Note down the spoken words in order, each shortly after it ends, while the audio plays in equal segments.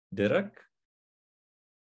Dirk,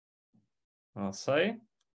 sy,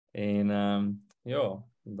 en ja,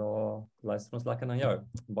 daar luister ons lekker na jou.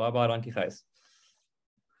 Baie dankie, Gys.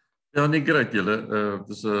 Ja, nee, great julle. Het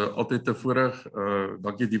is altyd 'n voorreg.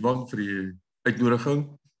 Dankie Divan vir die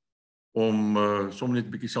uitnodiging om sommer net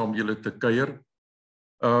 'n bietjie saam met julle te kuier.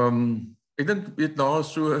 Ek dink weet na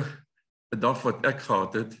so 'n dag wat ek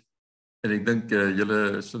gehad het, en ek dink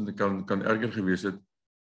julle sin kan erger gewees het.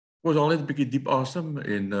 Kom ons haal net 'n bietjie diep asem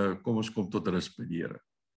en kom ons kom tot rus by die Here.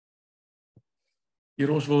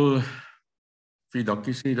 Here, ons wil vir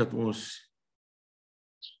dankie sê dat ons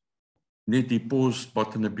net die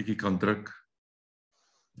pause-button 'n bietjie kan druk.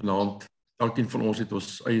 Vanaand, elkeen van ons het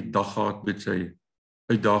ons eie dag gehad met sy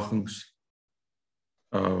uitdagings.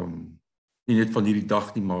 Nie net van hierdie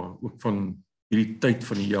dag nie, maar ook van hierdie tyd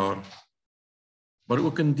van die jaar. Maar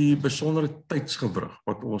ook in die besondere tydsgewrig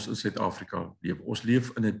wat ons in Suid-Afrika leef. Ons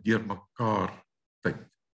leef in 'n deurmekaar tyd.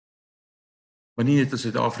 Maar nie net in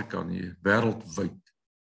Suid-Afrika nie, wêreldwyd.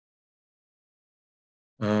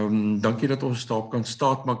 Dankie dat ons daarop kan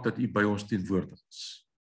staatmaak dat U by ons teenwoordig is.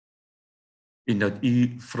 En dat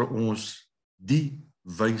U vir ons die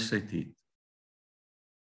wysheid het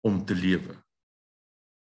om te lewe.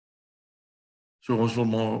 So ons wil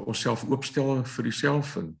maar onsself oopstel vir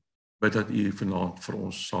Uself en bid dat U vanaand vir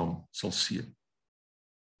ons saam sal seën.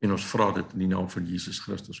 En ons vra dit in die naam van Jesus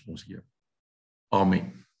Christus ons Here.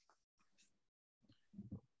 Amen.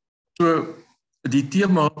 So die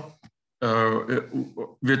tema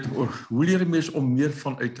weet hoe leer 'n mens om meer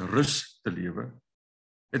vanuit rus te lewe?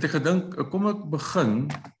 Het ek gedink, kom ek begin,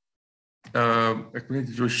 ek wil net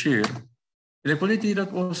so share, en ek wil net hier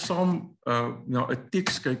dat ons saam na 'n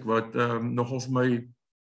teks kyk wat nogal vir my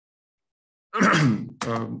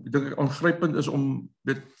ek dink aangrypend is om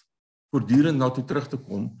dit voortdurend na toe terug te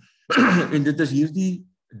kom. En dit is hierdie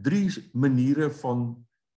 3 maniere van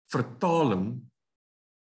vertaling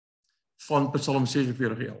van Psalm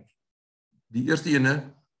 46:11. Die eerste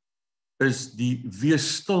ene is die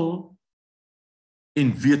wees stil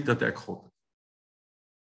en weet dat ek God is.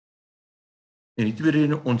 En die tweede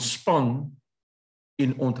ene ontspan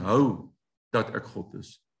en onthou dat ek God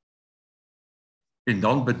is. En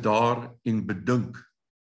dan bedaar en bedink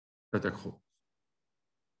dat ek God is.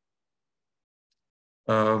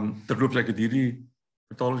 Terloops, ek het hierdie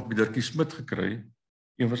vertaling by Dirkie Smit gekry,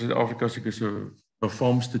 een van Suid-Afrika se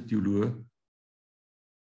befaamste teoloog.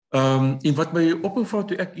 En wat my opgeval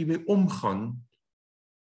toe ek hiermee omgaan,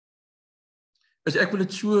 is ek wil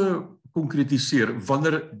dit so konkretiseer,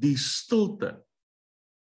 wanneer die stilte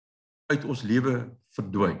uit ons lewe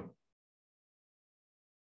verdwyn,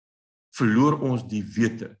 verloor ons die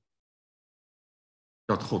wete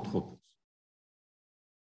dat God God is.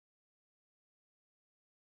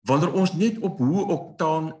 Wanneer ons net op hoë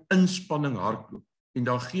oktaan inspanning hardloop en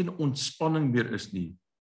daar geen ontspanning meer is nie,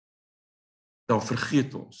 dan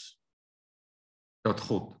vergeet ons dat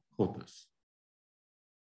God God is.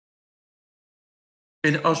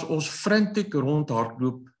 En as ons frantic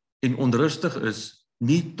rondhardloop en onrustig is,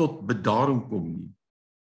 nie tot bedaring kom nie,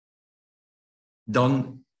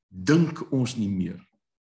 dan dink ons nie meer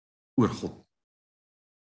oor God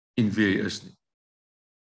en wie hy is nie.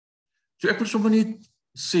 So ek wil sommer net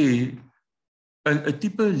sê, in 'n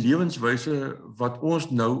tipe lewenswyse wat ons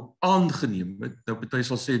nou aangeneem het, nou party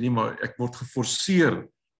sal sê nie, maar ek word geforseer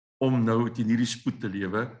om nou teen hierdie spoed te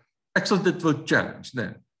lewe. Ek sal dit wil challenge,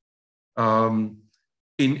 né?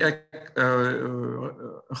 En ek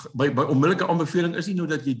by onmiddellike aanbeveling is nie nou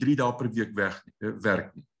dat jy 3 dae per week werk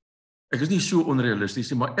nie. Ek is nie so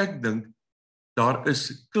onrealisties nie, maar ek dink daar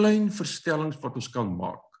is klein verstellings wat ons kan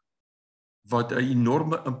maak wat 'n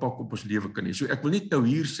enorme impak op ons lewe kan hê. So ek wil net nou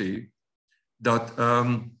hier sê dat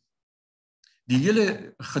die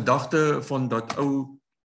hele gedagte van dat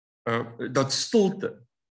stilte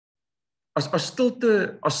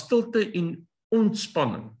as stilte en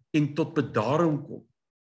ontspanning en tot bedaring kom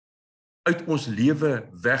uit ons lewe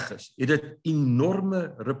weg is, het dit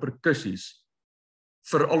enorme reperkusies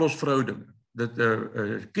vir al ons verhoudinge. Dit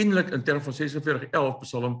kennelik in terme van 46:11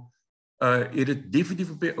 Psalm het dit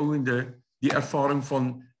definitief op die ouende die ervaring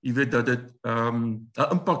van, jy weet, dat dit 'n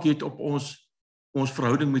impak het op ons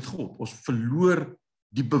verhouding met God. Ons verloor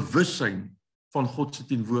die bewussyn van God se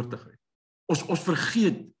teenwoordigheid. Ons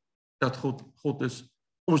vergeet dat God is.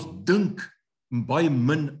 Ons dink baie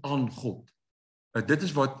min aan God. Dit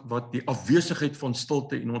is wat die afwesigheid van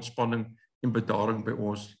stilte en ontspanning en bedaring by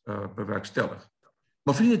ons bewerkstellig.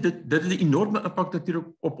 Maar vriende, dit het 'n enorme impak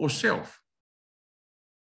natuurlik op onsself.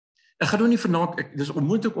 Ek gaan nou nie vanaand, dis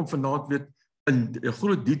onmoontlik om vanaand weet in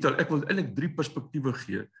groot detail, ek wil eintlik 3 perspektiewe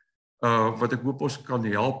gee, wat ek hoop ons kan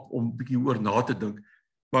help om 'n bietjie oor na te dink.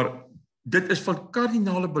 Maar dit is van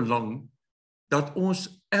kardinale belang dat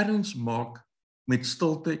ons erns maak met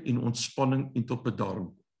stilte en ontspanning en tot bedaring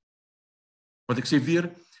kom. Want ek sê weer,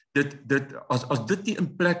 as dit nie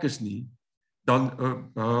in plek is nie, dan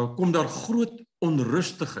kom daar groot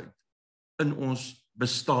onrustigheid in ons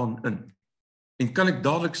bestaan in. En kan ek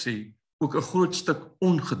dadelik sê, ook 'n groot stuk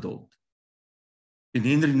ongeduld. En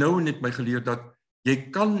Henry Nouwen het my geleer dat jy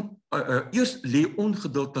kan, eers lê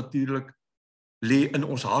ongeduld natuurlik, lê in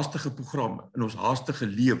ons haastige programme, in ons haastige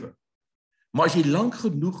lewe. Maar as jy lank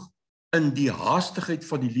genoeg in die haastigheid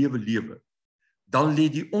van die lewe, dan lê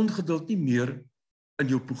die ongeduld nie meer in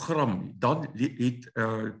jou program nie. Dan het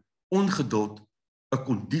ongeduld 'n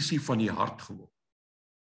kondisie van die hart geword.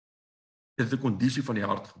 Dit het 'n kondisie van die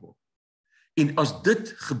hart geword. En as dit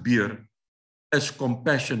gebeur, is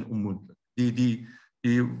compassion onmoontlik. Die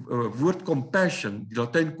woord compassion, die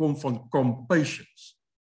Latyn kom van compatience.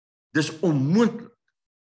 Dis onmoontlik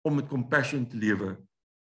om met compassion te lewe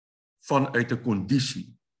vanuit 'n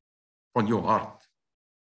kondisie van jou hart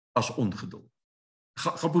as ongeduld.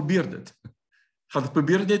 Gaan probeer dit. Gaan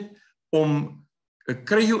probeer dit om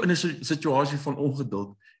kry jou in 'n situasie van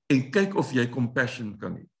ongeduld en kyk of jy compassion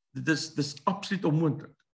kan hê. Dit is absoluut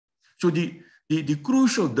onmoontlik. So die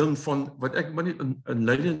crucial ding van wat ek maar net in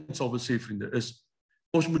leiding sal wil sê, vriende, is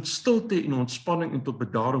ons moet stilte en ontspanning en tot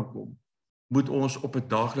bedaring kom, moet ons op 'n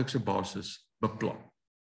daaglikse basis beplan.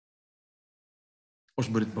 Ons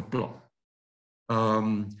moet dit beplan.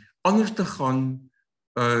 Anders te gaan,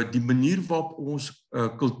 die manier waarop ons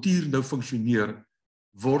kultuur nou funksioneer,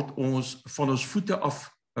 word ons van ons voete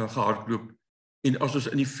af gehardloop, en as ons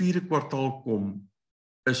in die 4de kwartaal kom,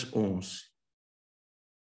 is ons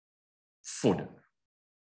vorder.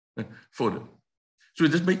 So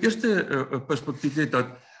dit is my eerste perspektief net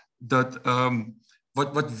dat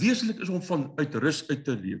wat wesentlik is om vanuit rus uit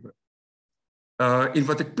te lewe. En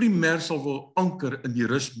wat ek primêr sal wil anker in die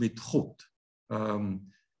rus met God,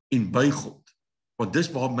 en by God. Want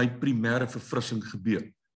dis waar my primêre verfrissing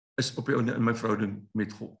gebeur, is op die einde in my verhouding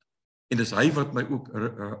met God. En dis hy wat my ook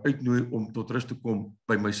uitnooi om tot rus te kom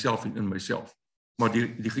by myself en in myself. Maar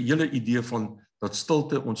die gehele idee van dat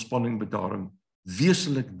stilte, ontspanning, bedaring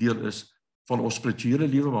wesentlik deel is van ons spirituele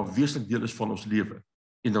lewe, maar wesentlik deel is van ons lewe,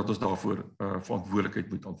 en dat ons daarvoor verantwoordelikheid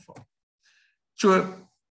moet aanvaar. So,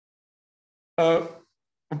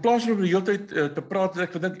 in plaas van om die hele tyd te praat,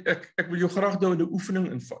 ek wil jou graag nou in 'n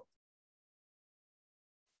oefening invat.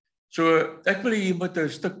 So, ek wil hier met 'n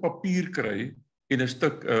stuk papier kry en 'n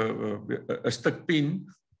stuk pen.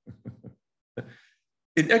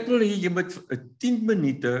 En ek wil hier met 10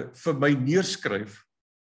 minute vir my neerskryf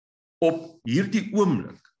op hierdie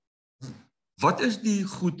oomblik. Wat is die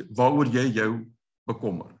goed waaroor jy jou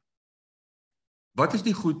bekommer? Wat is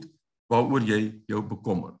die goed waaroor jy jou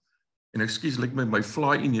bekommer? En ekskuus, my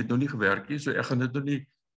fly-in het nou nie gewerk nie, so ek gaan dit nou nie,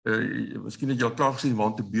 miskien het jy al klaar gesien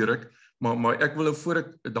waar te beer ek, maar ek wil voor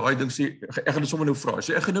ek daai ding sê, ek gaan dit sommer nou vra.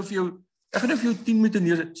 So ek gaan nou vir jou 10 minute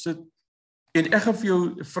neersit, en ek gaan vir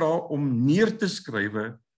jou vra om neer te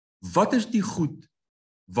skrywe, wat is die goed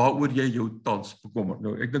waaroor jy jou tans bekommer?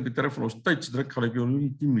 Nou, ek dink in terme van ons tydsdruk gaan ek jou nie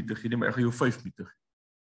 10 minute gee nie, maar ek gaan jou 5 minute gee.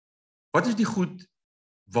 Wat is die goed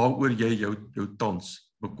waaroor jy jou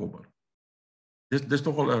tans bekommer? Dis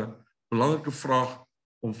nogal 'n belangrike vraag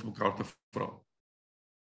om vir mekaar te vra.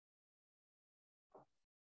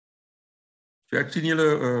 So ek sien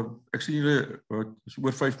julle is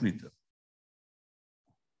oor 5 minute.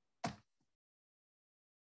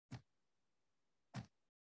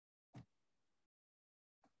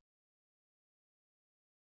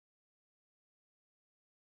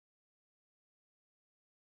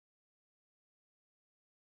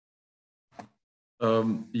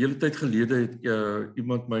 Hele tyd gelede het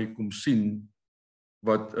iemand my kom sien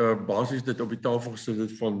wat basies dit op die tafel gesit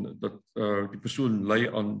het van dat die persoon ly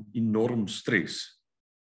aan enorm stres.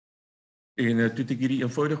 En toe het ek hierdie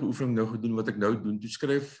eenvoudige oefening nou gedoen wat ek nou doen, toe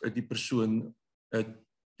skryf die persoon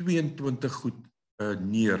 22 goed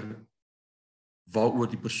neer waaroor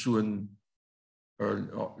die persoon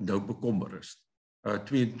nou bekommer is.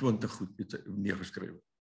 22 goed het sy neergeskryf.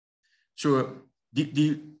 So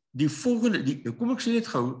die volgende, kom ek sê net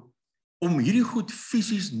gou, om hierdie goed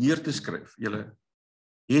fisies neer te skryf, julle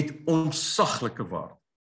het ontsaglike waarde.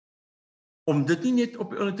 Om dit nie net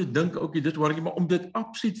op te dink, okay, dit waar jy, maar om dit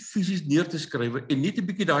absoluut fisies neer te skryf en net 'n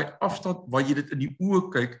bietjie daai afstand waar jy dit in die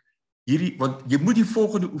oë kyk, want jy moet die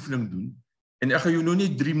volgende oefening doen en ek gaan jou nou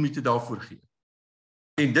net 3 minute daarvoor gee.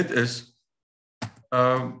 En dit is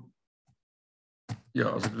ja,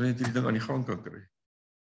 as ek net hierdie ding aan die gang kan kry.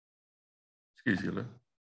 Ekskuus julle.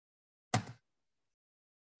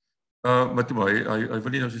 Maar toe maar, hy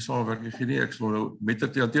wil nie nou sy samewerking gee nie, ek sal nou met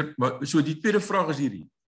dit hanteer, maar so die tweede vraag is hierdie.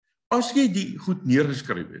 As jy die goed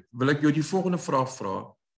neergeskryf het, wil ek jou die volgende vraag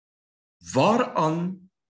vra. Waaraan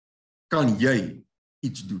kan jy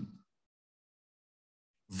iets doen?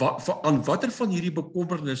 Aan watter van hierdie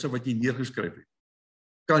bekommernisse wat jy neergeskryf het,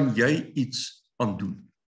 kan jy iets aan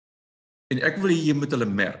doen? En ek wil jy met hulle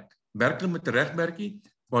merk. Merk hulle met 'n regmerkie,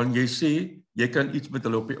 want jy sê, jy kan iets met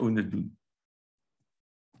hulle op die ouende doen.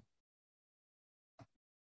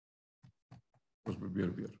 Ons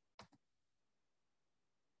probeer weer.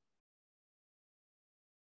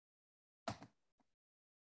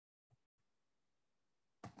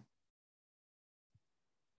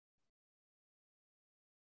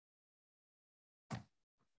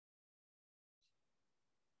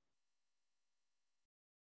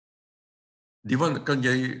 Die van, kan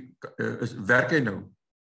jy, werk hy nou?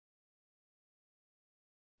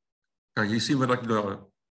 Kan jy sien wat ek daar...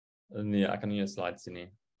 Nee, ek kan nie 'n slide sien nie.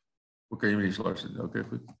 Hoe kan jy nie die slide sien? Okay,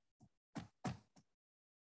 goed.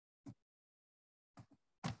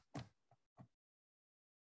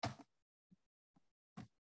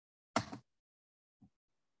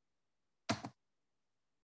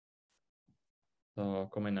 So,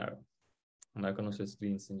 kom hy nou. En nou kan ons die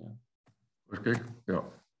screen sien, ja. Kyk, ja.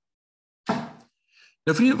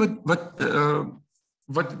 Nou vriende,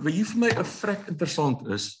 wat hier vir my 'n vrek interessant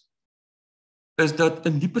is dat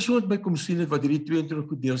in die persoon wat my kom sien het, wat hierdie 22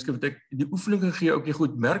 goed neerskryf, het ek die oefening gegee, okay,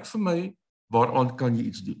 goed, merk vir my, waaraan kan jy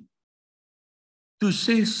iets doen? Toe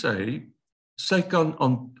sê sy kan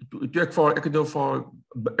aan,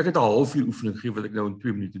 ek het 'n halfuur oefening gegee, wat ek nou in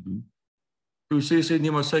 2 minute doen. Toe sê sy,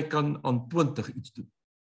 nee, maar sy kan aan 20 iets doen.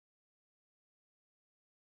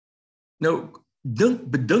 Nou,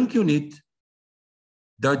 bedink jou net,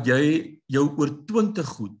 dat jy jou oor 20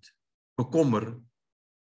 goed bekommer,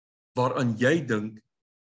 waaraan jy dink,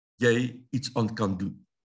 jy iets aan kan doen.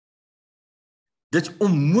 Dit is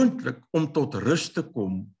onmoontlik om tot rus te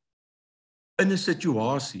kom, in 'n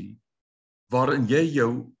situasie, waarin jy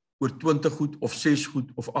jou oor 20 goed, of 6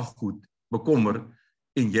 goed, of 8 goed, bekommer,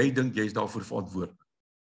 en jy dink, jy is daarvoor verantwoordelik.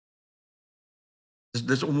 Dit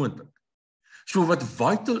is onmoontlik. So wat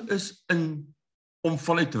vital is, om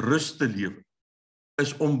vanuit rus te lewe,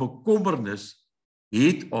 is om bekommernis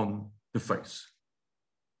het aan te face.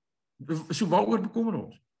 So waaroor bekommer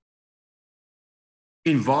ons?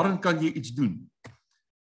 En waarin kan jy iets doen?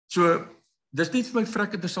 So, dis net vir my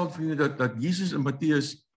vrek interessant, vriende, dat Jesus in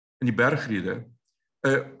Matteus in die bergrede,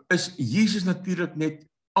 is Jesus natuurlik net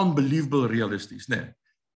unbelievable realisties, nee.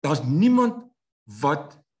 Daar's niemand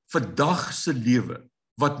wat vandag se lewe,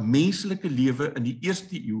 wat menslike lewe in die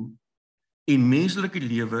 1ste eeu en menslike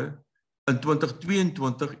lewe in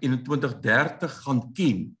 2022 en in 2030 gaan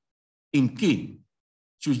ken,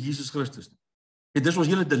 soos Jesus Christus. En dis ons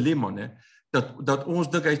hele dilemma, né? Dat ons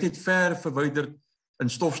dink hy is net ver verwyderd in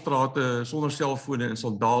stofstrate, sonder selfone en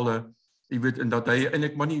sandale, jy weet, en dat hy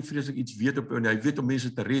eintlik maar nie vreeslik iets weet op, en hy weet om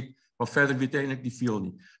mense te red, maar verder weet hy eintlik nie veel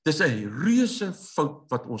nie. Dis 'n reuse fout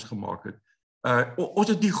wat ons gemaak het. Ons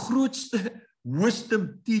het die grootste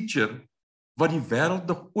wisdom teacher wat die wêreld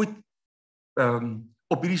nog ooit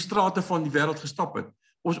op hierdie strate van die wêreld gestap het.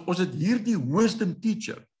 Ons het hierdie wisdom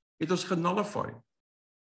teacher, het ons genullify.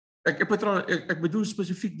 Ek bedoel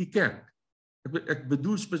spesifiek die kerk. Ek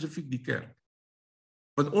bedoel spesifiek die kerk.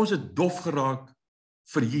 Want ons het dof geraak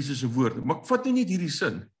vir Jesus se woorde. Maar ek vat nie net hierdie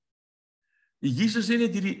sin. Jesus sê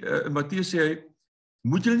net hierdie, in Matteus sê hy,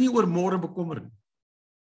 moet julle nie oor môre bekommer nie.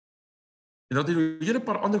 En dat hy 'n hele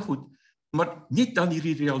paar ander goed, maar net dan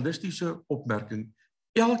hierdie realistiese opmerking,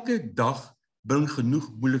 elke dag bring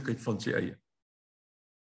genoeg moeilikheid van sy eie.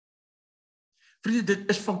 Vriende, dit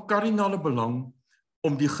is van kardinale belang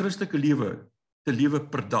om die Christelike lewe te lewe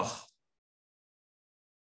per dag.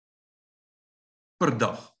 Per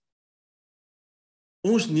dag.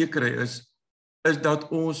 Ons nekerry is dat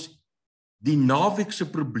ons die naweekse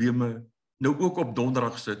probleme nou ook op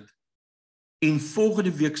donderdag sit en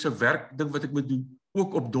volgende week se werkding wat ek moet doen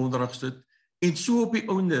ook op donderdag sit en so op die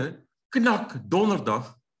ouende knak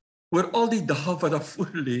donderdag oor al die dae wat daar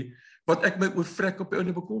voor lê wat ek my oor vrek op die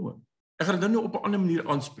ouende bekommer. Ek gaan dit nou op 'n ander manier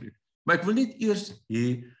aanspreek, maar ek wil net eers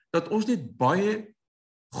hê dat ons net baie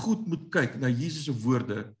goed moet kyk na Jesus se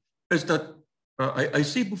woorde, is dat hy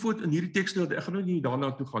sê bijvoorbeeld in hierdie tekstdeel, ek gaan nou nie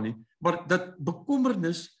daarna toe gaan nie, maar dat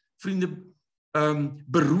bekommernis, vriende,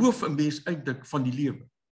 beroof 'n mens eintlik van die lewe.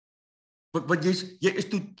 Want jy is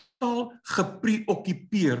totaal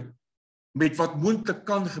gepreoccupeer met wat moontlik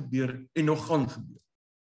kan gebeur en nog gaan gebeur.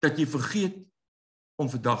 Dat jy vergeet om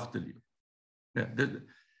vandag te leef. Ja,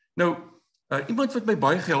 iemand wat my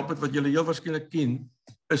baie gehelp het, wat julle heel waarskynlik ken,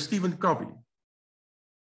 is Stephen Covey.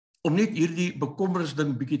 om net hierdie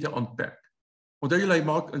bekommernisding bietjie te aanpak. Onthou julle, hy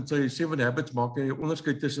maak in sy 7 habits maak hy 'n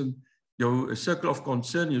onderskeid tussen jou circle of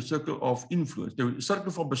concern, jou circle of influence, jou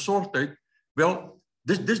sirkel van besorgdheid. Wel,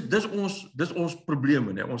 dis ons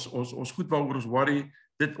probleme, né? Ons goed waaroor ons worry,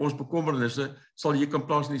 ons bekommernisse sal jy kan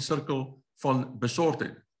plaas in die sirkel van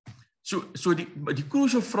besorgdheid. So die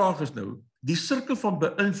crucial vraag is nou, die sirkel van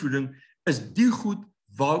beïnvloeding is die goed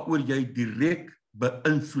waaroor jy direk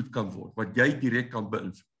beïnvloed kan word, wat jy direk kan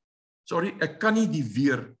beïnvloed. Sorry, ek kan nie die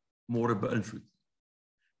weer môre beïnvloed.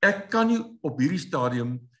 Ek kan nie op hierdie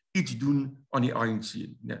stadium iets doen aan die ANC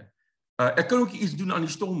nie. Ek kan ook iets doen aan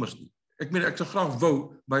die stormers nie. Ek meen, ek sou graag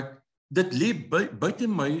wou, maar dit lê buite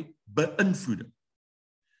my beïnvloeding.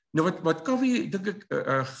 Nou wat Kawie, dink ek,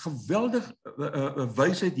 geweldig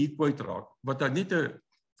wysheid hier kwytraak, wat daar net 'n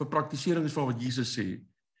verpraktisering is van wat Jesus sê,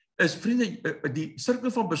 is vriende, die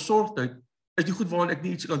sirkel van besorgdheid is die goed waaraan ek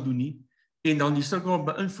nie iets kan doen nie, en dan die sirkel van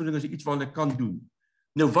beïnvloeding is iets waaraan ek kan doen.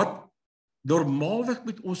 Nou wat normaalweg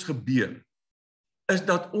met ons gebeur, is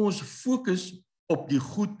dat ons fokus op die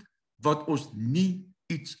goed wat ons nie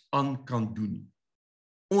iets aan kan doen nie.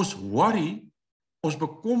 Ons worry, ons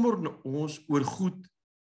bekommer ons oor goed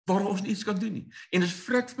waar ons iets kan doen nie. En dit is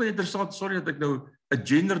vrek vir my interessant, sorry dat ek nou 'n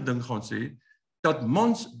gender ding gaan sê, dat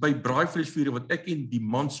mans by braaivleisvure, wat ek en die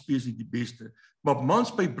mansspesies die beste, maar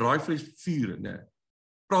mans by braaivleisvure, né,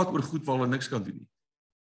 praat oor goed waar hulle niks kan doen nie.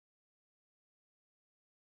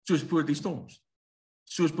 Soos bijvoorbeeld die storms,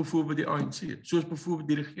 soos bijvoorbeeld die ANC, soos bijvoorbeeld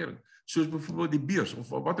die regering, soos bijvoorbeeld die beurs, of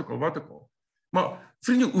wat ook al. Maar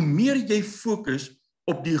vriende, hoe meer jy fokus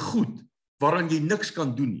op die goed waaraan jy niks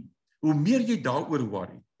kan doen nie, hoe meer jy daaroor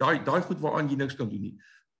worry, daai goed waaraan jy niks kan doen nie,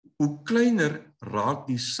 hoe kleiner raak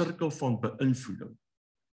die sirkel van beïnvloeding.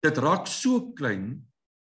 Dit raak so klein,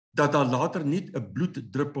 dat daar later net 'n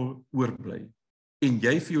bloeddruppel oorbly, en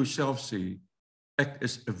jy vir jouself sê, ek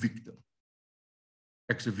is 'n victim.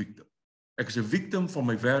 Ek is 'n victim. Ek is 'n victim van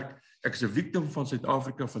my werk, ek is 'n victim van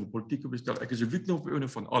Suid-Afrika, van die politieke bestel, ek is 'n victim op die einde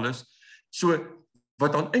van alles. So,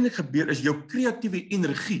 wat dan eintlik gebeur is, jou kreatiewe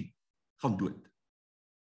energie gaan dood.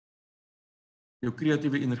 Jou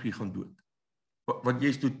kreatiewe energie gaan dood. Want jy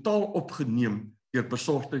is totaal opgeneem deur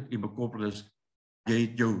besorgdheid en bekommernis, jy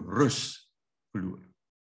het jou rus verloor.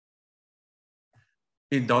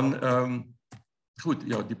 En dan, goed,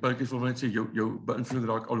 ja, die pyltjies wil net sê, jou beïnvloeding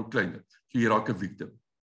raak al hoe kleiner, so jy raak 'n victim.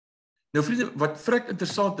 Nou vriende, wat vrek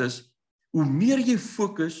interessant is, hoe meer jy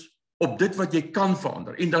fokus op dit wat jy kan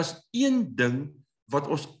verander, en daar's een ding wat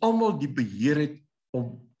ons almal die beheer het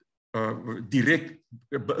om direk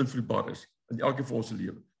beïnvloedbaar is, in elkeen van ons se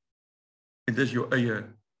lewe. En dis jou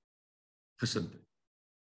eie gesindheid.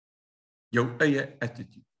 Jou eie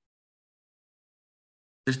attitude.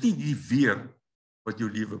 Dis nie die weer wat jou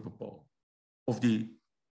lewe bepaal, of die,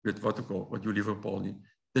 weet wat ook al, wat jou lewe bepaal nie.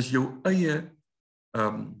 Dis jou eie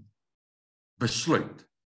besluit,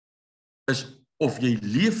 is of jy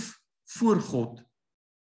leef voor God,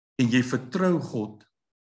 en jy vertrou God,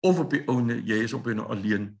 of op die ouene, jy is op jou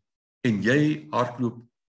alleen, en jy hardloop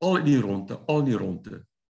al in die ronde,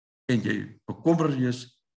 en jy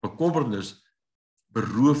bekommernis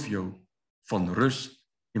beroof jou van rus,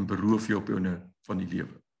 en beroof jou op jou van die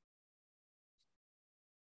lewe.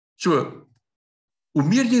 So, hoe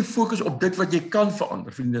meer jy fokus op dit wat jy kan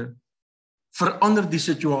verander, vriende, verander die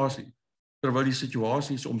situasie, terwyl die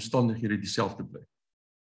situasie se omstandighede dieselfde bly.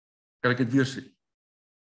 Kan ek dit weer sê?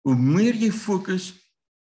 Hoe meer jy fokus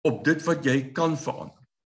op dit wat jy kan verander,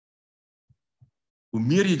 hoe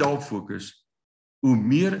meer jy daarop fokus, hoe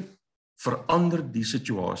meer verander die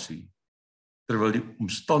situasie, terwyl die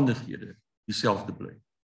omstandighede dieselfde bly.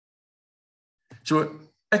 So,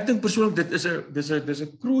 ek dink persoonlik dis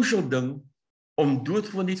 'n crucial ding om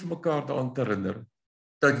doodgewoon net vir mekaar daaraan te herinner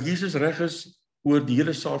dat Jesus reg is oor die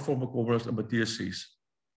hele saak van bekommernis in Matteus 6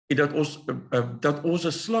 en dat ons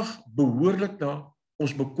 'n slag behoorlik na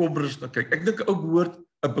ons bekommernis na kyk. Ek dink 'n ou behoort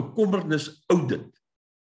 'n bekommernis audit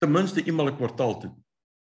ten minste eenmal 'n kwartaal te doen.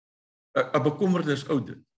 'n Bekommernis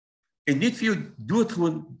audit. En net vir jou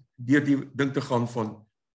doodgewoon deur die ding te gaan van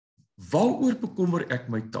waaroor bekommer ek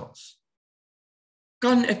my tans?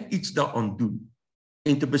 Kan ek iets daaraan doen?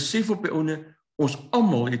 En te besef op die ouene, ons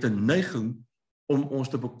almal het 'n neiging om ons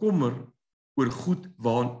te bekommer oor goed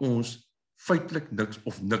waaraan ons feitelik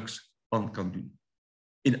niks aan kan doen.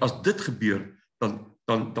 En as dit gebeur,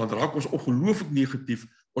 dan raak ons ongelooflik negatief,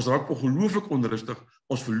 ons raak ongelooflik onrustig,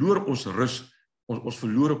 ons verloor ons rus, ons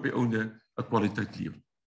verloor op die ouene 'n kwaliteit lewe.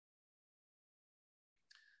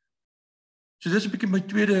 So dis 'n bietjie my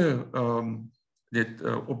tweede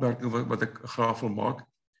opmerking wat ek graag wil maak.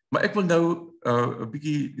 Maar ek wil nou 'n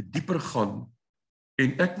bietjie dieper gaan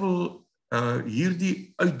en ek wil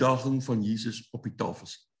hierdie uitdaging van Jesus op die tafel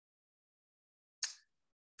sit.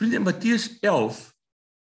 Vriende, in Matteus 11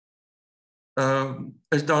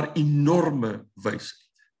 is daar enorme wysheid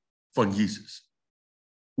van Jesus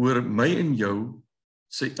oor my en jou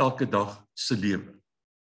sy elke dag se lewe.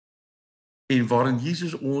 En waarin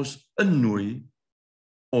Jesus ons innooi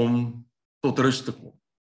om tot rus te kom.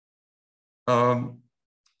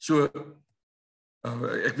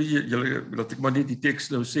 Ek weet julle dat ek maar net die teks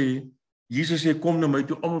nou sê, Jesus sê, kom na my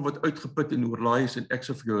toe almal wat uitgeput en oorlaai is en ek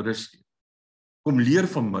sal vir jou rus gee. Kom leer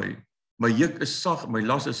van my juk is sag, my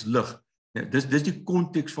las is lig. Ja, dis die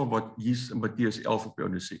konteks van wat Jesus in Matteus 11 op jou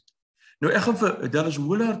nou sê. Nou ek gaan vir Dallas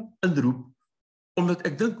Willard inroep, omdat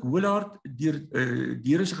ek dink Willard deur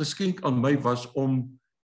die Here se geskenk aan my was om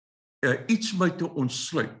iets my te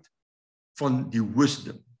ontsluit van die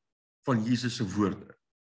wisdom van Jesus se woorde.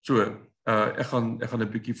 So ek gaan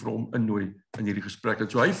 'n bietjie vir hom innooi in hierdie gesprek. En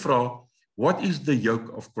so hy vra, what is the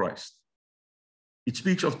yoke of Christ? It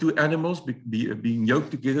speaks of two animals being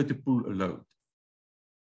yoked together to pull a load.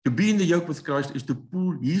 To be in the yoke with Christ is to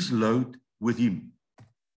pull his load with him.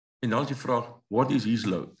 En dan is die vraag, what is his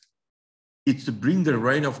load? It's to bring the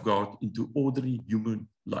reign of God into ordinary human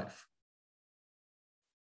life.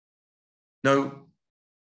 Nou,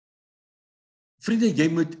 vriende, jy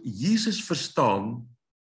moet Jesus verstaan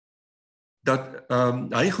dat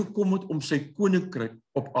hy gekom het om sy koninkryk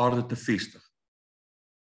op aarde te vestig.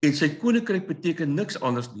 En sy koninkryk beteken niks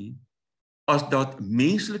anders nie as dat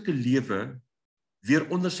menslike lewe weer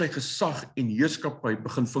onder sy gesag en heerskappy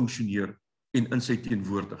begin funksioneer en in sy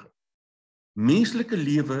teenwoordigheid. Menslike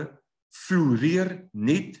lewe floreer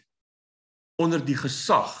net onder die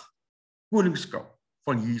gesag, koningskap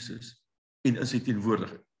van Jesus en in sy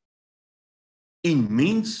teenwoordigheid. En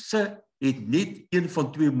mense het net een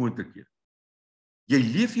van twee moontlikhede. Jy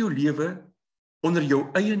leef jou lewe onder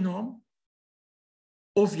jou eie naam,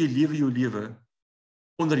 of jy lewe jou lewe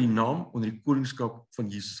onder die naam, onder die koningskap van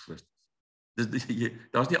Jesus Christus.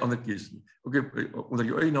 Daar's nie ander keuse nie. Okay, onder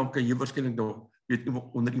jou eie naam kan jy waarskynlik nog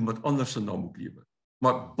onder iemand anders se naam ook lewe.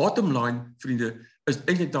 Maar bottom line, vriende, is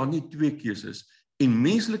eintlik daar nie twee keuses en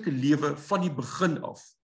menslike lewe van die begin af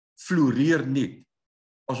floreer net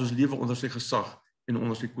as ons lewe onder sy gesag en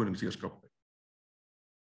onder sy koningsheerskap.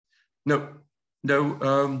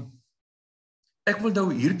 Ek wil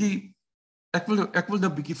nou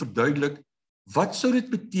 'n bietjie verduidelik, wat sou dit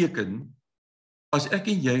beteken as ek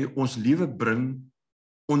en jy ons lewe bring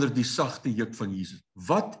onder die sagte juk van Jesus?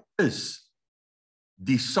 Wat is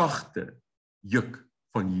die sagte juk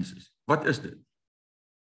van Jesus? Wat is dit?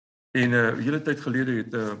 En 'n hele tyd gelede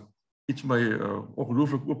het iets my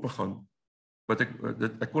ongelooflik oopgegaan, wat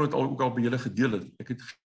ek kon dit ook al by julle gedeel het. Ek het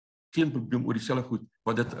geen probleem oor dieselfde goed,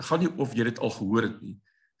 want dit gaan nie of jy dit al gehoor het nie.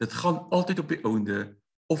 Dit gaan altyd op die ouende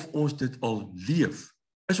of ons dit al leef.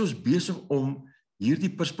 Is ons besig om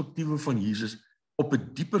hierdie perspektiewe van Jesus op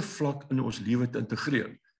 'n dieper vlak in ons lewe te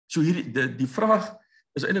integreer? So die vraag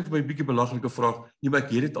is eintlik vir my 'n bietjie belaglike vraag, nie, maar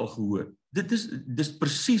ek het dit al gehoor. Dis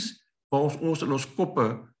presies waar ons in ons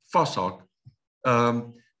koppe vashak,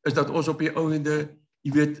 is dat ons op die ouende,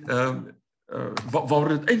 jy weet, waar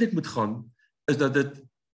dit eintlik moet gaan, is dat dit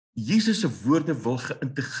Jesus se woorde wil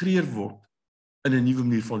geïntegreer word in 'n nuwe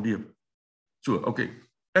manier van lewe. So, okay,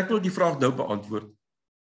 ek wil die vraag nou beantwoord.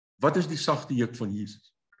 Wat is die sagte juk van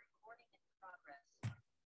Jesus?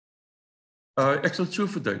 Ek sal dit so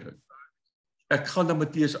verduidelik. Ek gaan na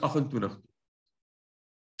Matteus 28 toe.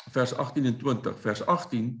 Vers 18 en 20. Vers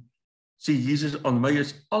 18 sê Jesus, aan my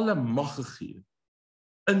is alle mag gegee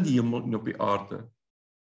in die hemel en op die aarde,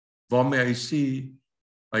 waarmee hy sê,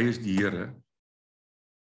 hy is die Here.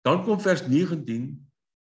 Dan kom vers 19,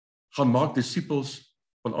 gaan maak disippels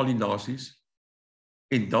van al die nasies,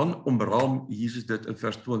 en dan omraam Jesus dit in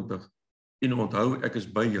vers 20, en onthou, ek is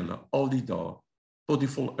by julle al die dae, tot die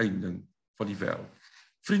volëinding van die wêreld.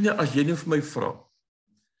 Vriende, as jy nou vir my vra,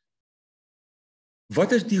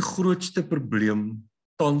 wat is die grootste probleem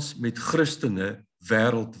tans met Christene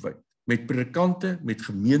wêreldwyd? Met predikante, met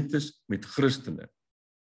gemeentes, met Christene?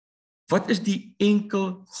 Wat is die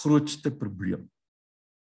enkel grootste probleem?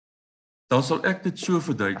 Dan sal ek dit so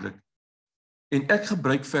verduidelik. En ek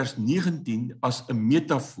gebruik vers 19 as 'n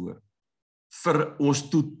metafoor vir ons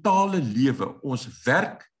totale lewe, ons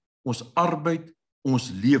werk, ons arbeid, ons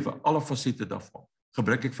lewe, alle fasette daarvan.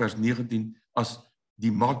 Gebruik ek vers 19 as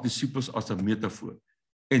die maak disippels as 'n metafoor.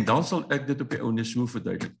 En dan sal ek dit op die ouene so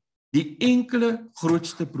verduidelik. Die enkele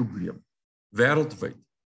grootste probleem wêreldwyd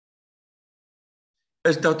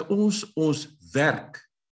is dat ons werk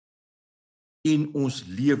en ons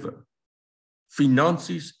lewe,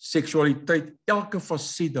 finansies, seksualiteit, elke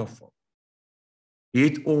faset daarvan,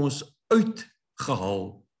 het ons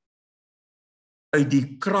uitgehaal uit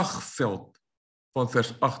die kragveld van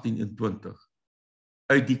vers 18 en 20,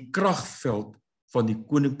 uit die kragveld van die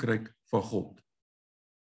koninkryk van God,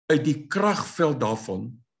 uit die kragveld daarvan,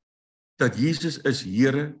 dat Jesus is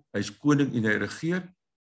Here, hy is koning en hy regeer,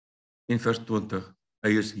 en vers 20,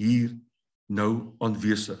 hy is hier nou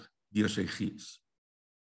aanwesig deur sy gees.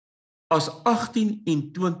 As 18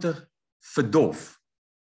 en 20 verdof,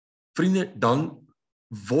 vriende, dan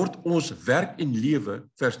word ons werk en lewe,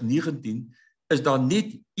 vers 19, is daar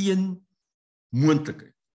net een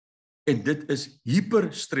moontlikheid. En dit is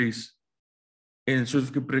hyperstres, en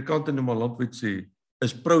soos die predikant in my landwyd sê,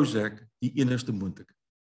 is Prozac die enigste moontlikheid.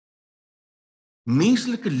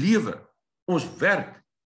 Menslike lewe, ons werk,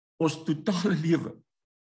 ons totale lewe,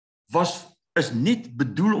 is net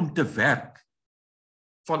bedoel om te werk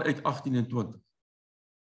vanuit 18 en 20,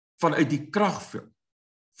 vanuit die kragveld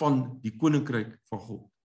van die koninkryk van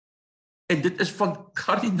God. En dit is van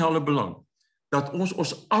kardinale belang, dat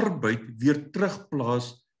ons arbeid weer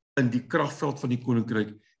terugplaas in die kragveld van die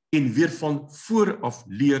koninkryk, en weer van vooraf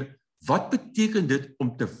leer, wat beteken dit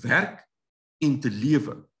om te werk en te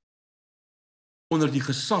lewe onder die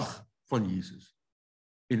gesag van Jesus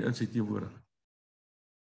en in sy teenwoordigheid.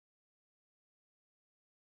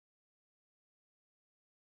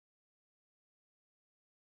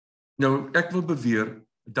 Nou, ek wil beweer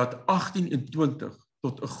dat 18 en 20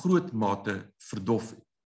 tot 'n groot mate verdof het.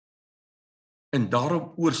 En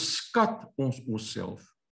daarom oorskat ons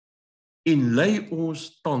onsself en lei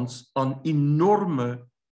ons tans aan enorme,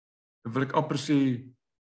 wil ek amper sê,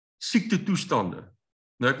 siekte toestande.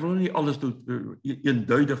 Nou, ek wil nie alles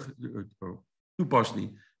eenduidig toepas nie,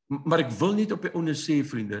 maar ek wil net op die ouene sê,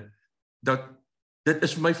 vriende, dat dit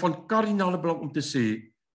is vir my van kardinale belang om te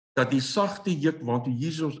sê, dat die sagte juk waartoe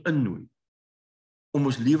Jesus ons innooi, om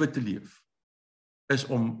ons lewe te leef, is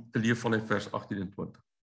om te leef vanuit vers 18 en 20.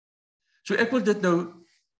 So ek wil dit nou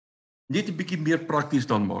net 'n bietjie meer prakties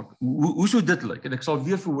dan maak. Hoe sou dit lyk? En ek sal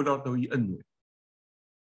weer vir Willard nou hier innooi.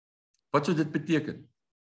 Wat sou dit beteken?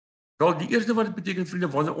 Wel, die eerste wat dit beteken, vriende,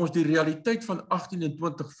 wanneer ons die realiteit van 18 en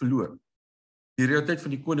 20 verloor, die realiteit van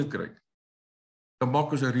die koninkryk, dan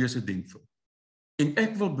maak ons 'n reuse denkfout. En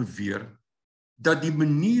ek wil beweer dat die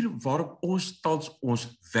manier waarop ons tans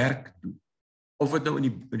ons werk doen, of dit nou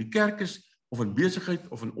in die kerk is, of in besigheid,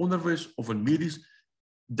 of in onderwys, of in medies,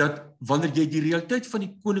 dat wanneer jy die realiteit van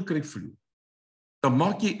die koninkryk verloor, dan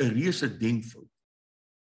maak jy 'n reuse denkfout.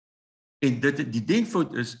 En die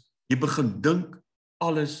denkfout is, jy begin dink,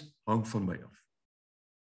 alles hang van my af.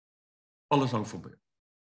 Alles hang van my af.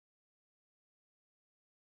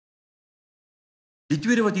 Die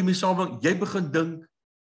tweede wat hiermee saamhang, jy begin dink,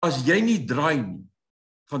 as jy nie draai nie,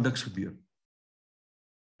 gaan niks gebeur.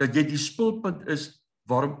 Dat jy die spulpunt is,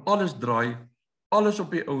 waarom alles draai, alles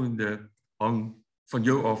op die ouende hang van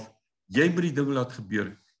jou af, jy moet die dinge laat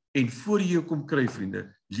gebeur, en voor jy jou kom kry,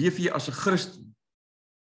 vriende, leef jy as 'n Christen,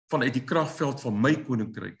 vanuit die kragveld van my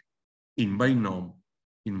koninkryk, en my naam,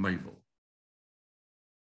 en my wil.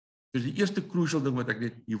 Dus die eerste crucial ding wat ek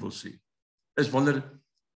net hier wil sê, is wanneer,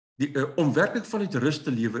 om werklik vanuit rus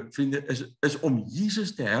te lewe, vriende, is om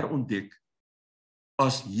Jesus te herontdek,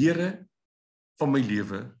 as Here van my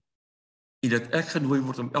lewe, en dat ek genooi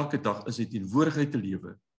word om elke dag in sy teenwoordigheid te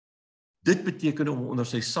lewe. Dit beteken om onder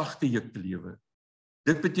sy sagte juk te lewe.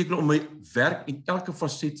 Dit beteken om my werk en elke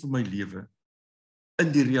faset van my lewe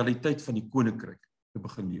in die realiteit van die koninkryk te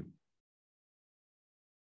begin neem.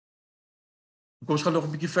 Kom, ons gaan nog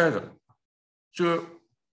 'n bietjie verder. So,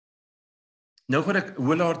 nou gaan ek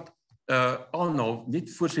Willard aanhaal, net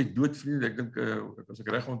voor sy dood, vriende, ek dink, as ek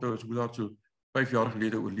reg onthou, is Willard so 5 jaar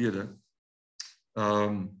gelede oorlede.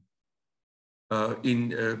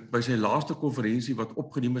 By sy laaste konferensie wat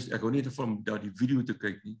opgeneem is, ek hou nie van om daar die video te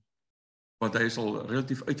kyk nie, want hy is al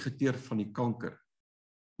relatief uitgeteer van die kanker.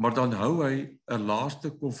 Maar dan hou hy 'n laaste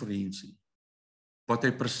konferensie, wat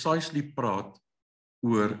hy precisely praat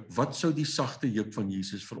oor wat sou die sagte juk van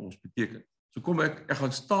Jesus vir ons beteken. So kom ek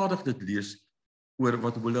gaan stadig dit lees oor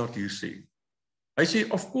wat Willard hier sê. Hy sê,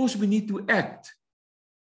 of course we need to act,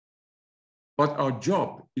 but our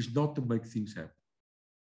job is not to make things happen.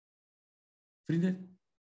 Vriende,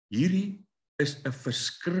 hierdie is 'n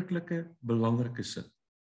verskriklike belangrike sin.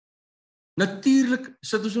 Natuurlik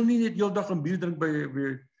sit ons nog nie net heeldag en bier drink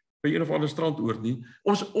by een of ander strandoord nie.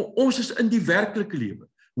 Ons is in die werklike lewe.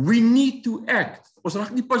 We need to act. Ons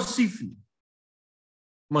raak nie passief nie.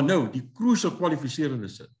 Maar nou, die crucial kwalifiserende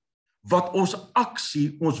sin, wat ons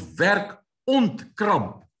aksie, ons werk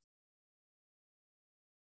ontkramp.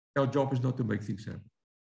 Our job is not to make things happen.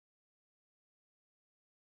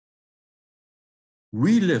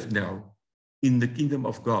 We live now in the kingdom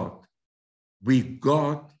of God, where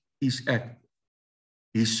God is active.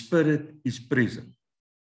 His Spirit is present.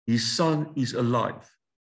 His Son is alive.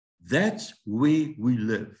 That's where we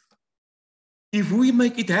live. If we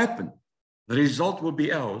make it happen, the result will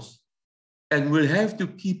be ours, and we'll have to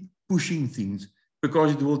keep pushing things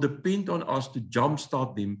because it will depend on us to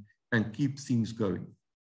jumpstart them and keep things going.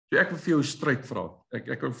 So ek wil vir jou stryd vra.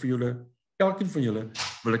 Ek wil vir julle, elkeen van julle,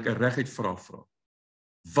 wil ek 'n reguit vraag vra.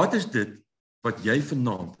 Wat is dit wat jy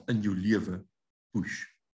vanaand in jou lewe push?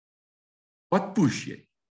 Wat push jy?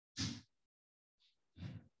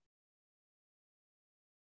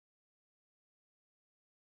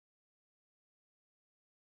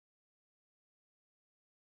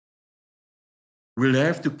 We'll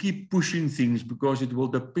have to keep pushing things because it will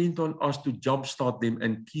depend on us to jumpstart them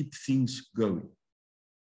and keep things going.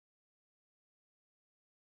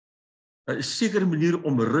 'n Sekere manier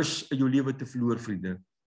om rus in jou lewe te verloor, vriende,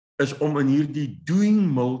 is om in hierdie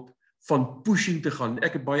doing mode van pushing te gaan.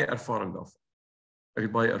 Ek het baie ervaring daarvan.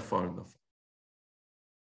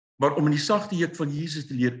 Maar om in die sagte juk van Jesus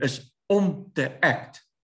te leer is om te act.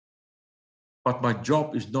 But my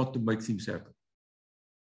job is not to make things happen.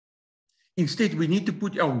 Instead, we need to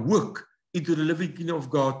put our work into the living kingdom of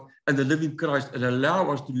God and the living Christ and allow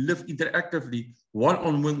us to live interactively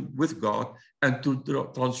one-on-one with God and to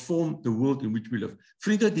transform the world in which we live.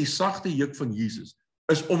 Vriende, die sagte juk van Jesus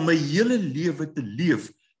is om my hele lewe te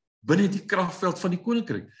leef binne die kragveld van die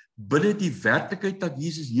koninkryk, binne die werklikheid dat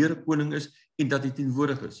Jesus Here koning is en dat hy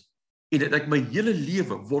teenwoordig is. En dat ek my hele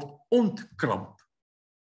lewe word ontkramp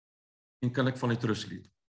en kan ek vanuit rus leef.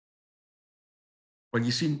 Want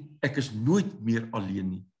jy sien, ek is nooit meer alleen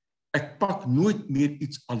nie. Ek pak nooit meer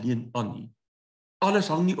iets alleen aan nie. Alles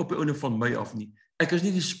hang nie op die ouene van my af nie. Ek is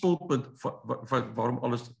nie die spulpunt waarom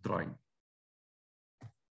alles draai nie.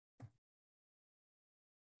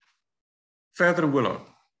 Verder, Willard.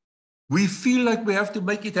 We feel like we have to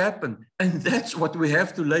make it happen. And that's what we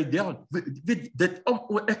have to lay down.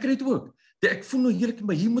 Ek kry dit ook. Ek voel nou heerlik,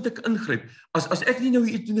 maar hier moet ek ingryp. As ek nie nou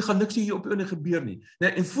iets doen, gaan niks hier op die ouene gebeur nie.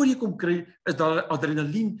 En voor jy kom kry, is daar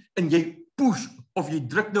adrenalien en jy push of jy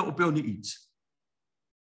druk nou op jou nie iets.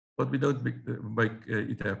 But we don't make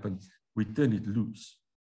it happen. We turn it loose.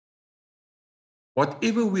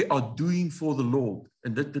 Whatever we are doing for the Lord,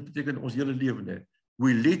 en dit beteken ons hele lewe net,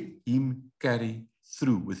 we let him carry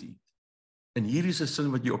through with it. En hier is 'n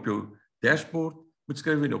sin wat jy op jou dashboard moet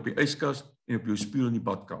skryf en op die yskas en op jou spieël in die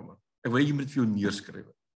badkamer. Ek wil jy moet vir jou neerskryf.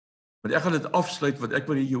 Want ek gaan dit afsluit want ek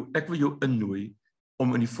wil jou innooi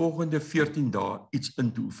om in die volgende 14 dae iets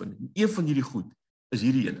in te oefen. En een van hierdie goed is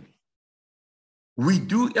hierdie ene. We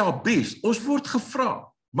do our best. Ons word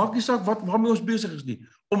gevra. Maak nie saak waarmee ons besig is nie,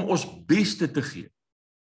 om ons beste te gee.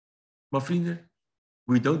 Maar vriende,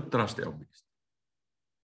 we don't trust our best.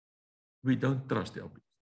 We don't trust our best.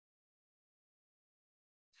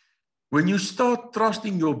 When you start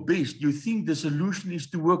trusting your best, you think the solution is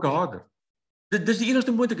to work harder. Dit is die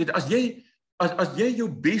enigste moontlikheid. As jy jou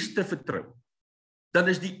beste vertrou, dan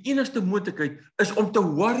is die enigste moontlikheid is om te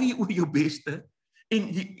worry oor jou beste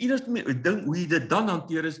en die enigste ding hoe jy dit dan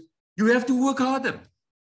hanteer is, you have to work harder.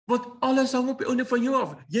 Want alles hang op die ouene van jou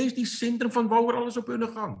af. Jy is die sentrum van waaroor alles op die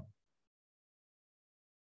ouene gaan.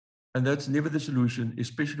 And that's never the solution,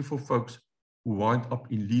 especially for folks who wind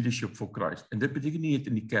up in leadership for Christ. En dit beteken nie net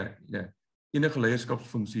in die kerk nie. Enige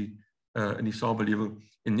leierskapsfunksie in die samelewing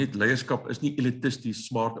en net leierskap is nie elitisties,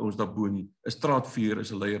 smart ouens daarbo nie. 'n Straatveer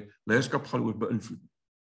is 'n leier. Leierskap gaan oor beïnvloed.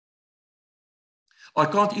 I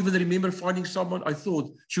can't even remember finding someone I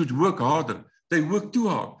thought should work harder. They work too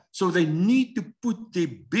hard. So they need to put their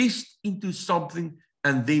best into something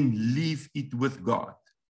and then leave it with God.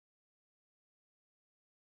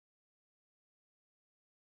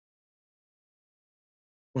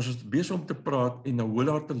 Ons is besig om te praat en na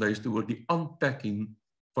Willard te luister oor die unpacking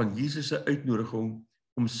van Jesus se uitnodiging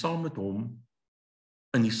om saam met hom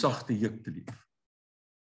in die sagte juk te leef.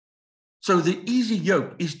 So the easy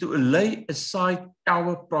yoke is to lay aside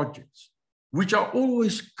our projects, which are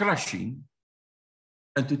always crushing,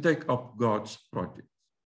 and to take up God's projects.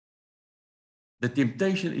 The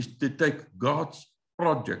temptation is to take God's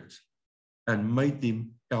projects and make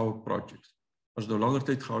them our projects. As nou langer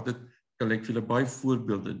tyd gehad het, kan ek vir julle baie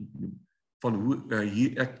voorbeelde noem van hoe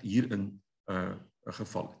ek hierin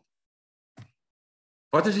geval het.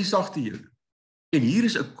 Wat is die sagte juk? En hier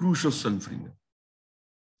is 'n crucial sin, vriende.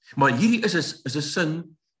 Maar hierdie is 'n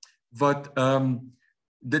sin wat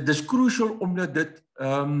dit is crucial omdat dit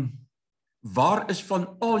waar is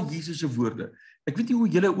van al Jesus se woorde. Ek weet nie hoe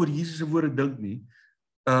julle oor Jesus se woorde dink nie.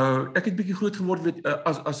 Ek het bietjie groot geword weet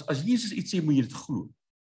as Jesus iets sê, moet jy dit glo.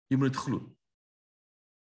 Jy moet dit glo.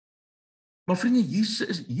 Maar vriende,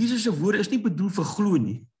 Jesus se woorde is nie bedoel vir glo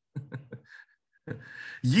nie.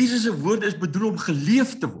 Jesus se woorde is bedoel om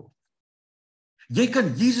geleef te word. Jy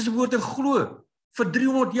kan Jesus se woorde glo vir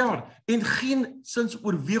 300 jaar en geen sins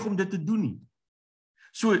oorweeg om dit te doen nie.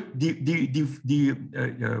 So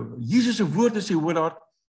Jesus se woorde sê hoor daar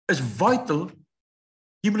is vital.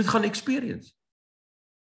 Jy moet dit gaan experience.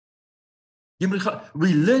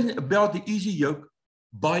 We learn about the easy yoke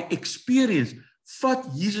by experience. Vat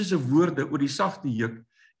Jesus se woorde oor die sagte juk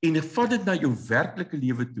en vat dit na jou werklike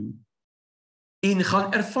lewe toe en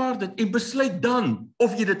gaan ervaar dit en besluit dan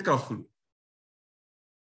of jy dit kan glo.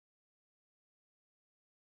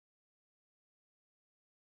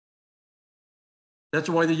 That's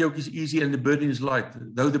why the yoke is easy and the burden is light.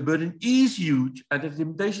 Though the burden is huge and the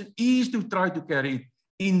temptation is to try to carry it,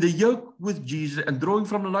 in the yoke with Jesus and drawing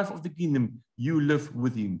from the life of the kingdom, you live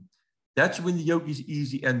with him. That's when the yoke is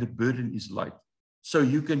easy and the burden is light. So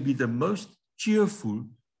you can be the most cheerful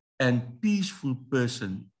and peaceful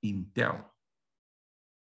person in town.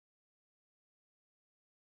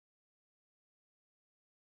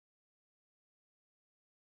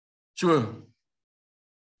 So,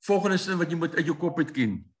 volgende sin wat jy moet uit jou kop uit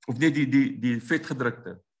ken, of net die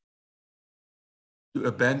vetgedrukte. To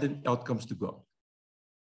abandon outcomes to God.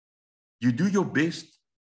 You do your best,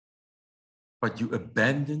 but you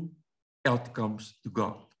abandon outcomes to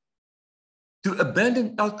God. To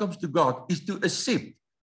abandon outcomes to God is to accept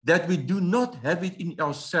that we do not have it in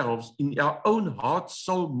ourselves, in our own heart,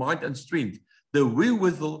 soul, mind, and strength, the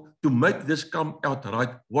wherewithal to make this come out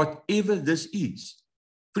right, whatever this is.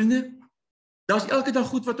 Vriende, daar's elke dag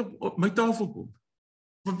goed wat op my tafel kom.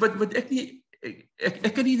 Wat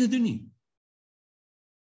ek kan nie dit doen nie.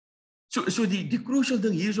 So die crucial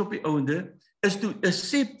ding hier is op die ouende is to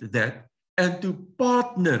accept that and to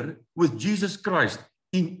partner with Jesus Christ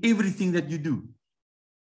in everything that you do.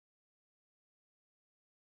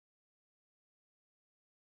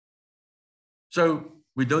 So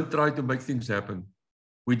we don't try to make things happen.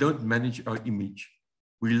 We don't manage our image.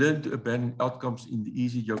 We learn to abandon outcomes in the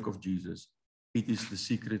easy yoke of Jesus. It is the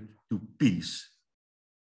secret to peace.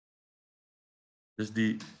 Dis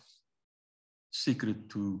die secret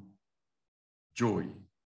to joy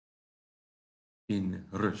en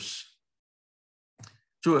rus.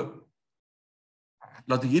 So,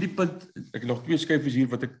 laat ek hierdie punt, ek nog 2 skyfies hier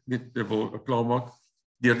wat ek net wil klaarmaak,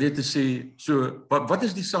 deur net te sê, so, wat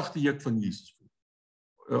is die sagte juk van Jesus?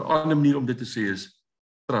 'n ander manier om dit te sê is,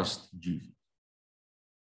 trust Jesus.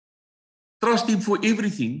 Trust him for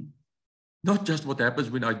everything, not just what happens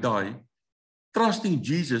when I die. Trusting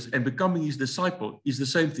Jesus and becoming his disciple is the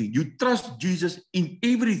same thing. You trust Jesus in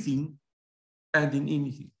everything and in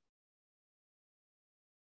anything.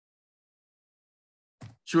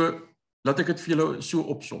 So, laat ek dit vir julle so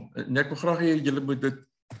opsom. En ek wil graag hê julle moet dit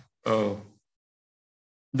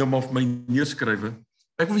nou maar vir my neerskrywe.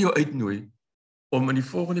 Ek wil jou uitnooi om in die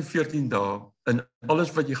volgende 14 dae in alles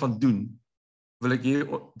wat jy gaan doen, wil ek hê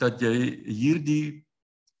dat jy hierdie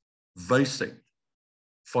wysheid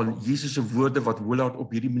van Jesus se woorde wat Willard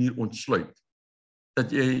op hierdie manier ontsluit,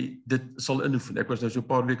 dat jy dit sal inoefen. Ek was nou so 'n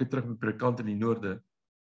paar weke terug met predikant in die noorde,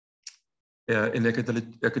 en ek het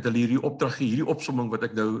hulle hierdie opdrag gegee, hierdie opsomming wat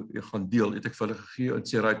ek nou gaan deel, het ek vir hulle gegee en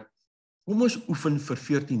sê, right, kom ons oefen vir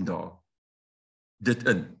 14 dae dit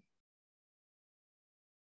in.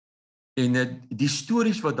 En die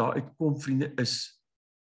stories wat daar uitkom, vriende, is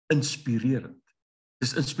inspirerend.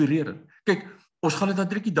 Dis inspirerend. Kyk, ons gaan dit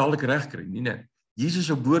natuurlik dadelik regkry, nie? Jesus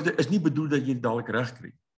se woorde is nie bedoel dat jy dit dadelik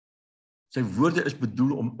regkry. Sy woorde is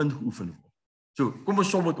bedoel om ingeoefen te word. So, kom ons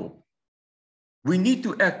som dit op. We need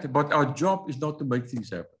to act, but our job is not to make things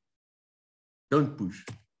happen. Don't push.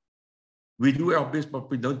 We do our best, but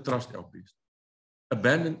we don't trust our best.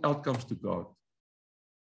 Abandon outcomes to God.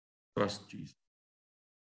 Trust Jesus.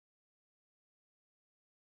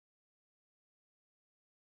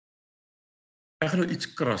 Ek gaan nou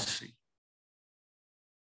iets kras sê.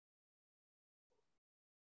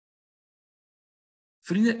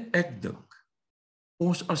 Vriende, ek dink,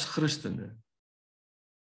 ons as Christene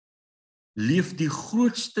leef die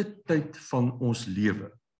grootste tyd van ons lewe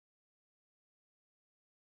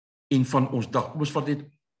en van ons dag, kom ons vat net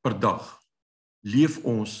per dag, leef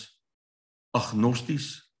ons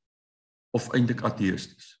agnosties of eintlik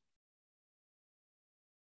ateïsties.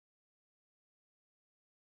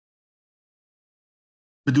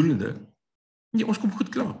 Bedoelende, nee, ons kom goed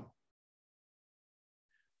klaar.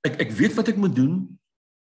 Ek weet wat ek moet doen.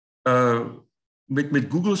 Met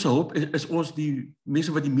Google se hulp is ons die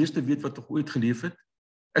mense wat die meeste weet wat ooit geleef het.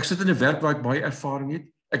 Ek sit in 'n werk waar ek baie ervaring het.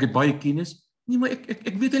 Ek het baie kennis. Nee, maar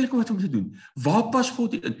ek weet eintlik wat om te doen. Waar pas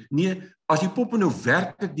God in? Nee, as die poppe nou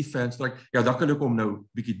werklik die fans trek, ja, dan kan ek hom nou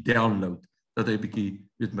bietjie download, dat hy bietjie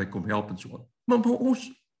weet my kom help en so aan. Maar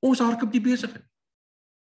ons hardloop die besigheid.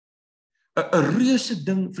 'n reuse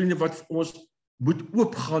ding, vriende, wat vir ons moet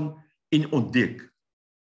oopgaan en ontdek,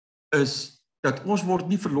 is dat ons word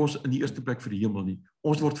nie verlos in die eerste plek vir die hemel nie.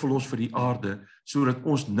 Ons word verlos vir die aarde, sodat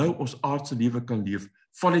ons nou ons aardse lewe kan leef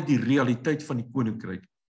vanuit die realiteit van die koninkryk.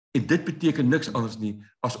 En dit beteken niks anders nie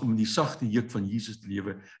as om in die sagte juk van Jesus te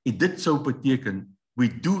lewe. En dit sou beteken,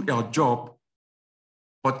 we do our job,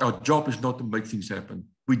 but our job is not to make things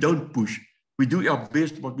happen. We don't push. We do our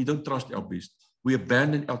best, but we don't trust our best. We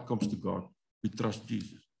abandon outcomes to God. We trust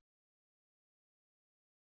Jesus.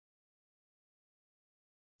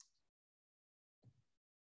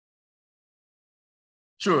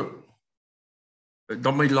 So,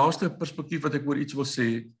 dan my laaste perspektief wat ek oor iets wil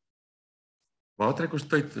sê, waar trek ons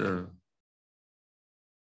tyd?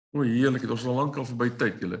 Heerlik, het ons al lank al verby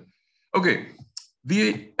tyd, julle. Okay,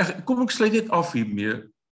 kom ek sluit net af hiermee,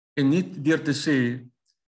 en net deur te sê,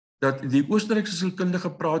 dat die Oostenrykse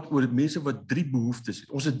sielkundige praat oor mense wat 3 behoeftes het.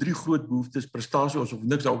 Ons het 3 groot behoeftes, prestasie, ons hoef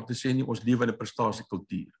niks daaroor te sê nie, ons lewe in 'n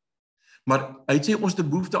prestasiekultuur. Maar hy sê ons het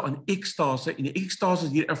behoefte aan ekstase, en die ekstase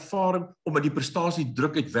is hier ervaring om uit die prestasie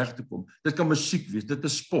druk uit weg te kom. Dit kan musiek wees, dit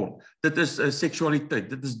is sport, dit is seksualiteit,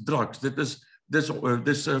 dit is drugs, dit is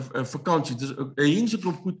vakansie, dit is 'n hele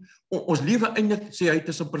klomp goed. Ons lewe eintlik, sê hy,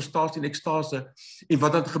 tussen prestasie en ekstase, en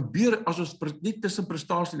wat dan gebeur as ons net tussen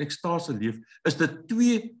prestasie en ekstase leef, is dit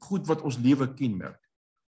 2 goed wat ons lewe kenmerk.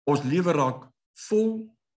 Ons lewe raak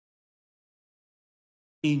vol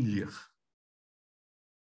en leeg.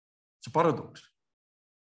 Dis 'n paradoks.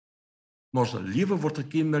 Maar ons lewe word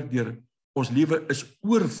gekenmerk deur, ons lewe is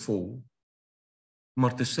oorvol,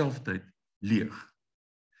 maar terselfdertyd leeg.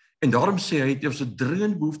 En daarom sê hy, het ons 'n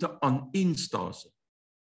dringende behoefte aan enstase.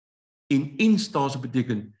 En enstase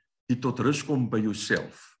beteken, die tot rus kom by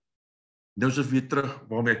jouself. Nou is ons weer terug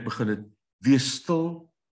waarmee ek begin het, wees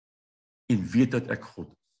stil en weet dat ek God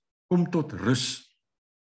is. Kom tot rus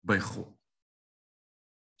by God.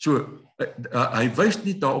 So, hy wys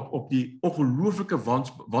nie daarop op die ongelooflike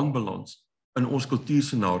wanbalans in ons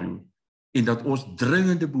kultuurscenario, en dat ons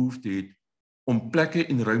dringende behoefte het om plekke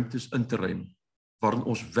en ruimtes in te ruim, waarin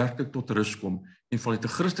ons werklik tot rus kom, en vanuit 'n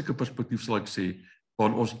Christelike perspektief sal ek sê,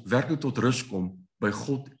 waarin ons werklik tot rus kom by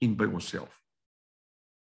God en by onsself.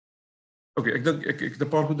 Okay, ek dink ek het 'n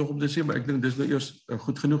paar goed nog om te sê, maar ek dink dis nou eers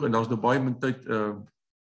goed genoeg, en daar's nou baie min tyd,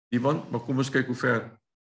 Ivan, maar kom ons kyk hoe ver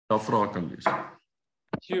daar vrae kan wees.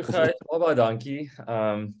 Gys, baie dankie.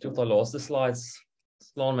 Toe die laaste slides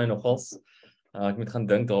slaan my nogals. Ek moet gaan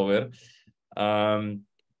dink daaroor.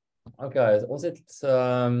 Okay, ons het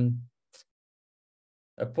 'n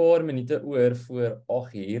paar minute oor voor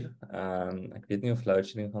 8:00. Ek weet nie of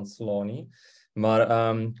loadshedding gaan slaan nie, maar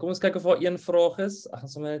kom ons kyk of daar een vraag is. Ek gaan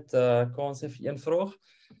sommer net kans hê vir een vraag.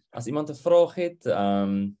 As iemand 'n vraag het,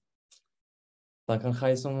 dan kan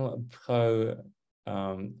Gys hom gou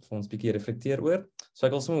vir ons bietjie reflekteer oor. So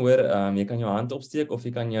ek wil sommer hoor, jy kan jou hand opsteek of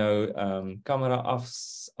jy kan jou kamera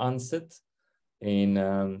aansit en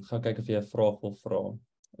gaan kyk of jy 'n vraag wil vra.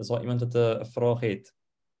 Is daar iemand wat 'n vraag het?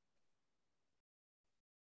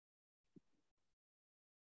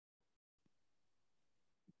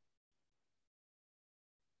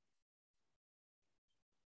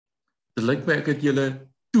 Dit lyk my ek het julle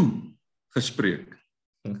toe gespreek.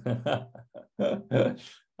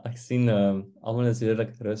 Ek sien almal is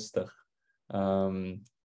redelik rustig.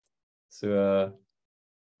 So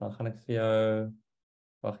dan gaan ek vir jou,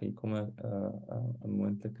 wag, hier kom 'n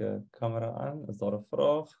moontlike kamera aan. Is daar 'n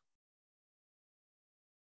vraag?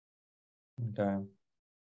 Okay.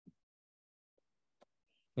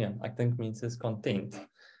 Ja, ek dink mense is content.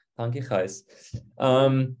 Dankie, Gys.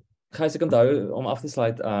 Gys, ek onthou om af te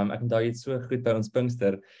sluit, ek onthou iets so goed by ons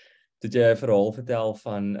Pinkster, toe jy 'n verhaal vertel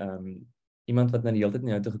van iemand wat na die hele tyd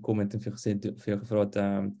na jou toe gekom het en vir jou gevra het,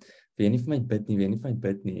 wil jy nie vir my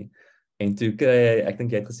bid nie, en toe kry jy, ek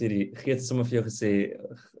dink jy het gesê, die Gees het sommer vir jou gesê,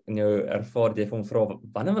 in jou ervaring, jy het hom vra,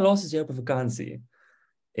 wanneer laas is jy op 'n vakansie?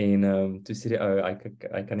 En toe sê die ou, hy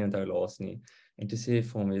kan nie onthou laas nie, en toe sê hy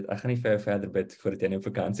vir hom, ek gaan nie vir jou verder bid, voordat jy nou op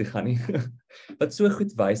vakansie gaan nie, wat so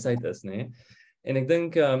goed wysheid is, né? En ek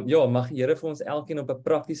dink, ja, mag die Here vir ons elkeen op 'n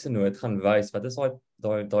praktiese noot gaan wys, wat is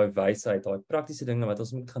daai wysheid, daai praktiese dinge wat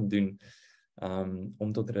ons moet gaan doen,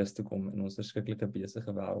 om tot rus te kom in ons verskriklike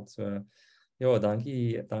besige wêreld. So, ja,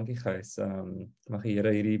 dankie Gys. Mag die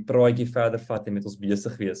Here hierdie praatjie verder vat en met ons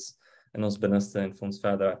besig wees in ons binneste en vir ons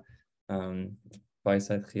verder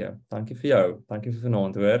wysheid gee. Dankie vir jou. Dankie vir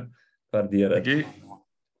vanaand, hoor. Waardeer dit. Dankie.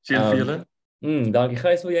 Sien vir julle. Dankie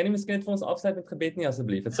Gys, wil jy nie miskien net vir ons afsluit met gebed nie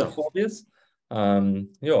asseblief? Dit sal goed wees.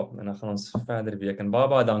 Ja, en dan gaan ons verder week en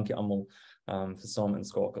baie dankie almal vir saam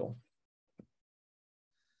inskakel.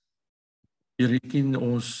 Here, U ken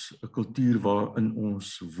ons 'n kultuur waarin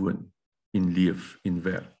ons woon en leef en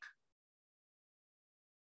werk.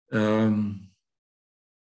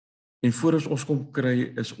 En voor ons kom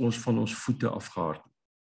kry, is ons van ons voete afgehard.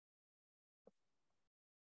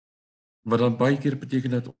 Wat dan baie keer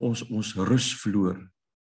beteken dat ons rus verloor.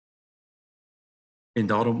 En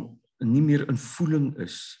daarom nie meer in voeling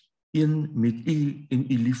is, een met U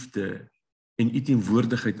en U liefde en U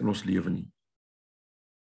teenwoordigheid in ons lewe nie.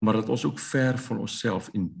 Maar dat ons ook ver van onsself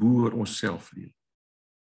en bo oor onsself leef.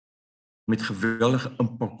 Met geweldige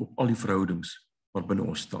impak op al die verhoudings wat binne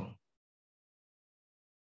ons staan.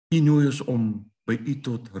 U nooi ons om by U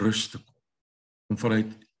tot rus te kom. Om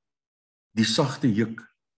vanuit die sagte juk,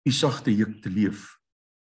 U sagte juk te leef.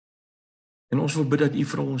 En ons wil bid dat U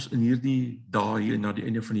vir ons in hierdie dae hier na die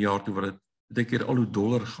einde van die jaar toe, wat dit keer al hoe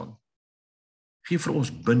doller gaan. Gee vir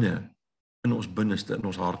ons binne, in ons binneste, in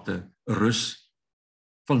ons harte, rus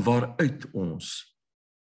van waaruit ons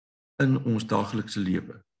in ons daaglikse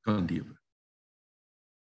lewe kan lewe.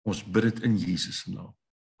 Ons bid dit in Jesus se naam.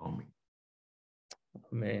 Amen.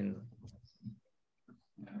 Amen.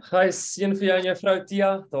 Gys, seën vir jou en jou vrou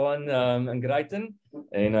Tia daar in Greyton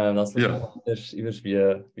en dan sal ons iewers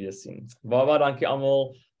weer sien. Baie dankie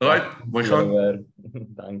almal. Right, my gaan.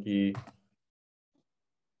 Dankie.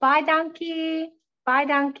 Baie dankie.